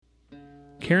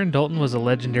Karen Dalton was a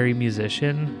legendary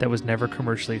musician that was never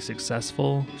commercially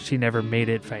successful. She never made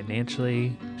it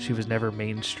financially. She was never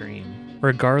mainstream.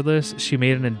 Regardless, she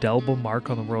made an indelible mark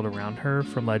on the world around her,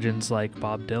 from legends like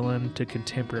Bob Dylan to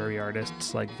contemporary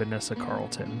artists like Vanessa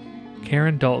Carlton.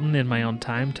 Karen Dalton, in My Own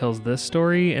Time, tells this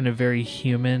story in a very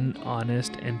human,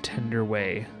 honest, and tender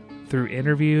way, through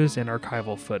interviews and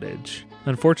archival footage.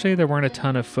 Unfortunately, there weren't a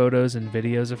ton of photos and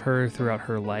videos of her throughout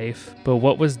her life, but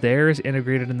what was there is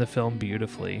integrated in the film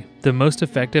beautifully. The most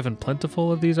effective and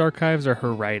plentiful of these archives are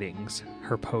her writings,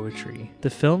 her poetry.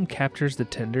 The film captures the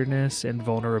tenderness and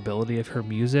vulnerability of her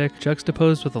music,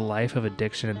 juxtaposed with a life of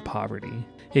addiction and poverty.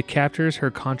 It captures her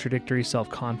contradictory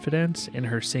self-confidence in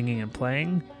her singing and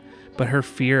playing, but her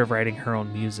fear of writing her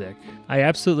own music. I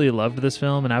absolutely loved this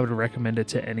film, and I would recommend it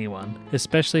to anyone,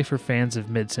 especially for fans of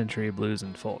mid-century blues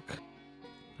and folk.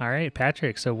 All right,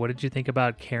 Patrick, so what did you think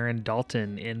about Karen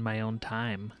Dalton in My Own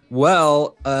Time?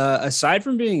 Well, aside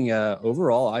from being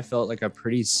overall, I felt like a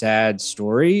pretty sad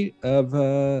story of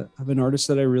an artist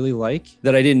that I really like,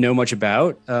 that I didn't know much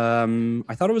about.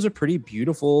 I thought it was a pretty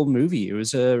beautiful movie. It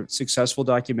was a successful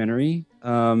documentary.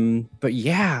 But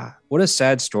yeah, what a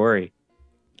sad story.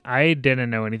 I didn't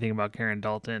know anything about Karen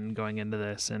Dalton going into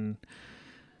this, and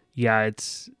yeah,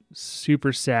 it's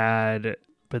super sad,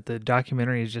 but the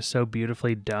documentary is just so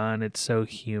beautifully done. It's so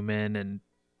human and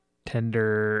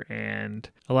tender, and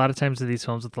a lot of times with these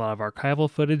films with a lot of archival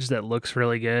footage that looks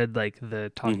really good, like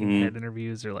the talking head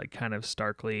interviews are like kind of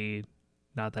starkly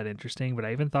not that interesting, but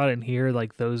I even thought in here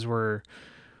like those were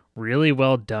really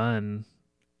well done,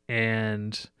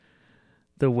 and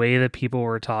the way that people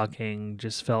were talking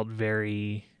just felt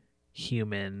very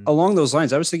human. Along those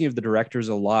lines, I was thinking of the directors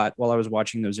a lot while I was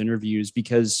watching those interviews,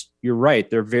 because you're right,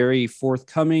 they're very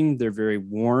forthcoming, they're very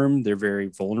warm, they're very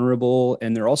vulnerable,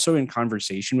 and they're also in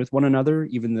conversation with one another,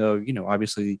 even though, you know,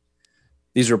 obviously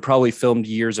these were probably filmed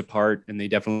years apart and they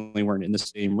definitely weren't in the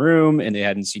same room and they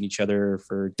hadn't seen each other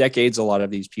for decades, a lot of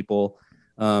these people,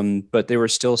 but they were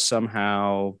still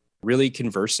somehow really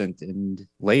conversant and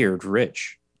layered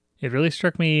rich. It really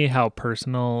struck me how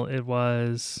personal it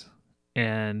was.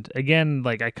 And again,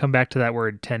 like I come back to that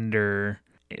word tender,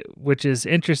 which is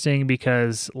interesting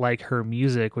because like her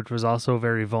music, which was also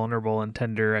very vulnerable and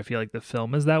tender, I feel like the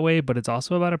film is that way, but it's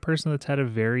also about a person that's had a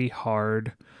very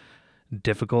hard,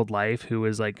 difficult life who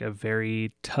is like a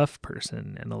very tough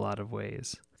person in a lot of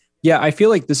ways. Yeah, I feel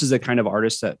like this is a kind of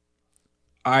artist that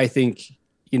I think,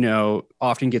 you know,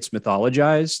 often gets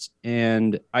mythologized.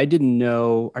 And I really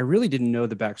didn't know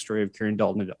the backstory of Karen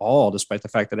Dalton at all, despite the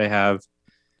fact that I have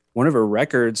one of her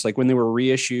records, like when they were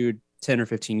reissued 10 or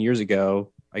 15 years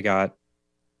ago, I got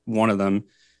one of them.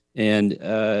 And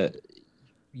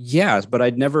yeah, but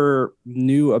I never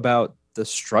knew about the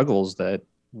struggles that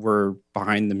were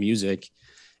behind the music.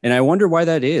 And I wonder why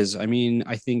that is. I mean,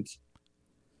 I think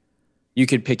you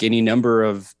could pick any number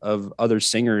of other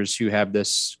singers who have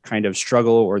this kind of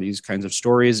struggle or these kinds of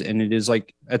stories, and it is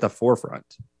like at the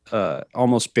forefront.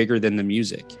 Almost bigger than the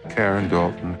music. Karen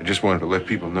Dalton, I just wanted to let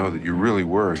people know that you really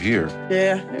were here.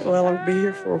 Yeah, well, I'll be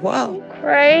here for a while.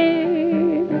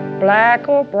 Crave, black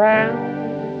or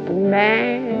brown, the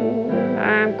man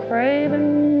I'm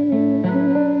craving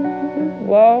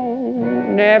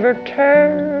won't never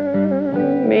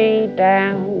turn me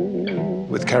down.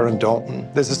 With Karen Dalton,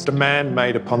 there's this demand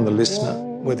made upon the listener.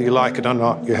 Whether you like it or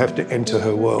not, you have to enter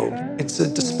her world. It's a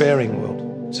despairing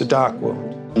world. It's a dark world.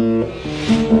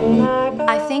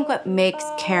 I think what makes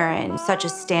Karen such a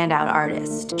standout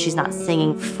artist, she's not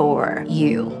singing for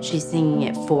you. She's singing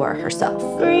it for herself.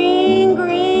 Green,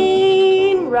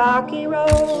 green, rocky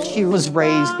road. She was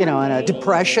raised, you know, in a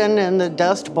depression in the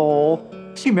Dust Bowl.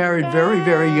 She married very,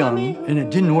 very young, and it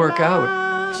didn't work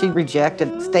out. She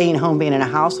rejected staying home, being a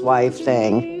housewife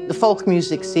thing. The folk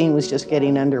music scene was just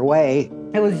getting underway.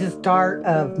 It was the start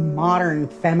of modern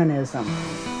feminism.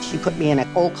 She put me in a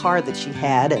old car that she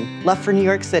had and left for New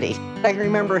York City. I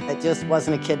remember it just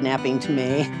wasn't a kidnapping to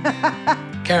me.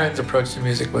 Karen's approach to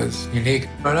music was unique.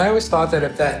 But I always thought that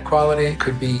if that quality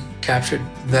could be captured,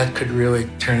 that could really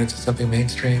turn into something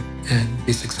mainstream and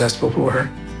be successful for her.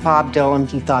 Bob Dylan,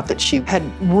 he thought that she had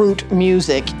root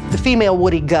music, the female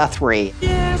Woody Guthrie.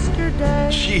 Yesterday.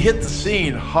 She hit the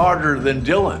scene harder than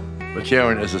Dylan. But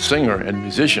Karen, as a singer and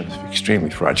musician, is extremely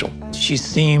fragile. She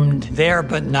seemed there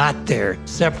but not there,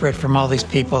 separate from all these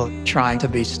people trying to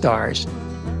be stars.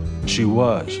 She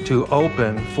was to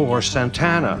open for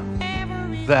Santana.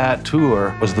 That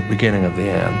tour was the beginning of the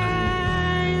end.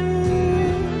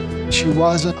 She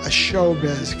wasn't a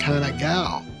showbiz kind of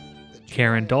gal.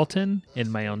 Karen Dalton, In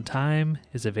My Own Time,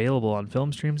 is available on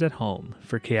Film Streams at Home.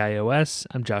 For KIOS,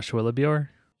 I'm Joshua LeBior.